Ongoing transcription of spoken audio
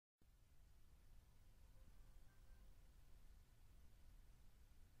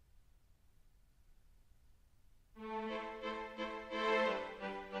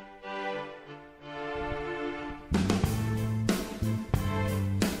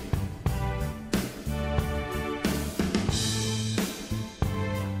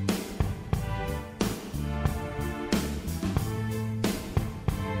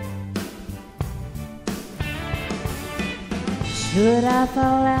Could I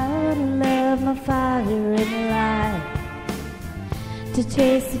fall out of love, my father in the light, to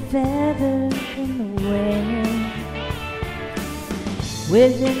chase a feather in the wind?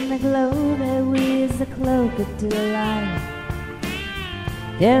 Within the glow that weaves the cloak of delight,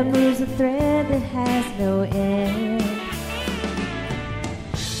 there moves a thread that has no end.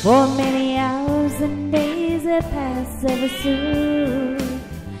 For many hours and days that pass ever soon,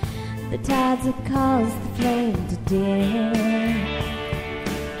 the tides have caused the flame to dim.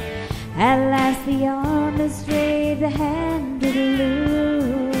 At last the arm has strayed the hand of the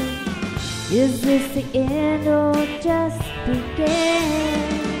loom. Is this the end or just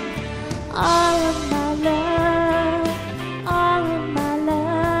begin? All of my love, all of my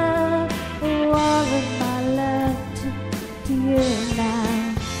love, oh, all of my love to you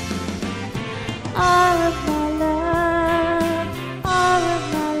now. All of my love, all of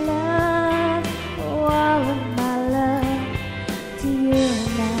my love, oh, all of my love to you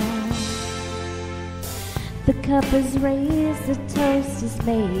now. The cup is raised, the toast is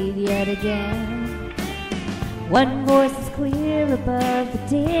made yet again. One voice is clear above the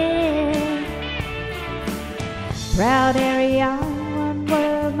din. Proud Ariane, one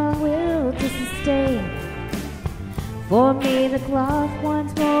world, my will to sustain. For me the cloth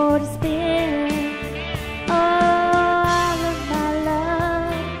once more to spin. Oh, all of my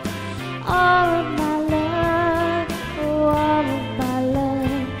love, all of my love, oh, all of my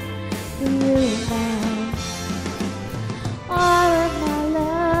love for you now. All of my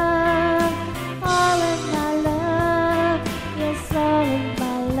love, all of my love, yes, all of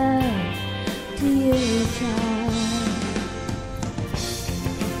my love to you, child.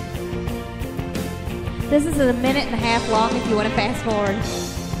 This is a minute and a half long if you want to fast forward.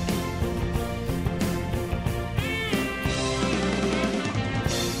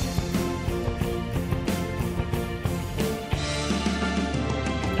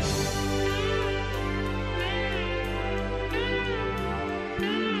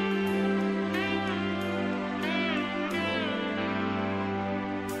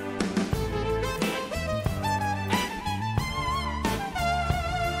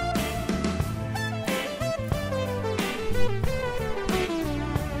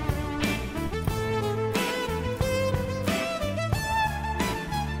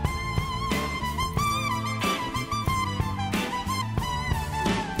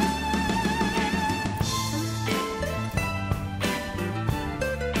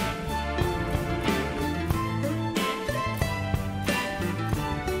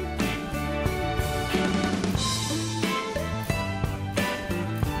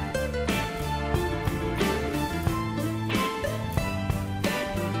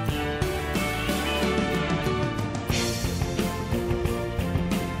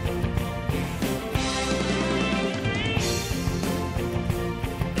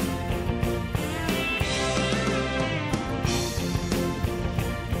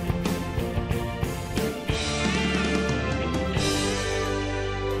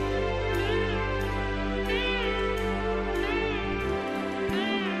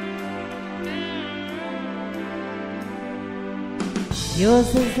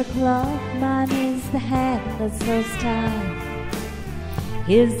 Yours is the cloth, mine is the hand that's first time.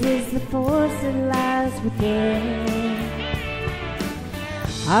 His is the force that lies within.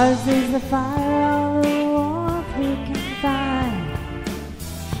 Ours is the fire, all the warmth we can find.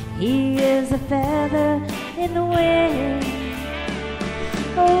 He is a feather in the wind.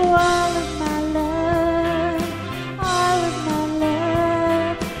 Oh, all of my love, all of my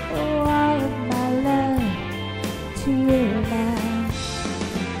love, oh, all of my love to you now.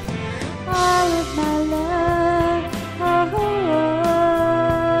 All of my love, oh,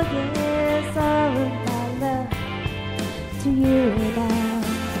 yes, all of my love to you now.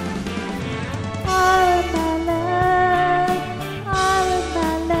 All of my love, all of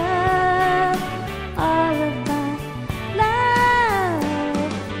my love, all of my love,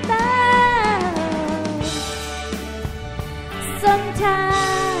 love.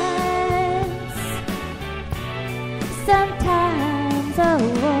 Sometimes, sometimes, oh.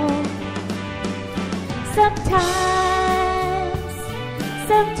 Sometimes,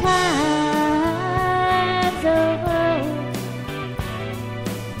 sometimes, oh,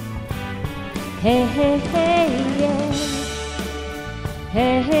 hey, hey, hey, yeah,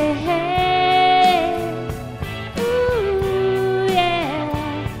 hey, hey, hey, ooh,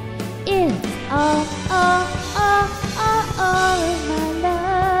 yeah, it's all of my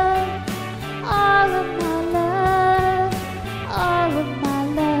love, all of my love, all of my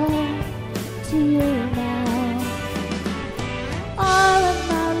love to you. All of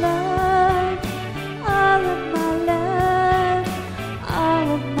my love, all of my love,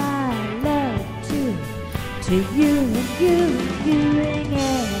 to you and you and you and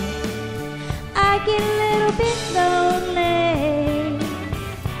yeah. I get a little bit lonely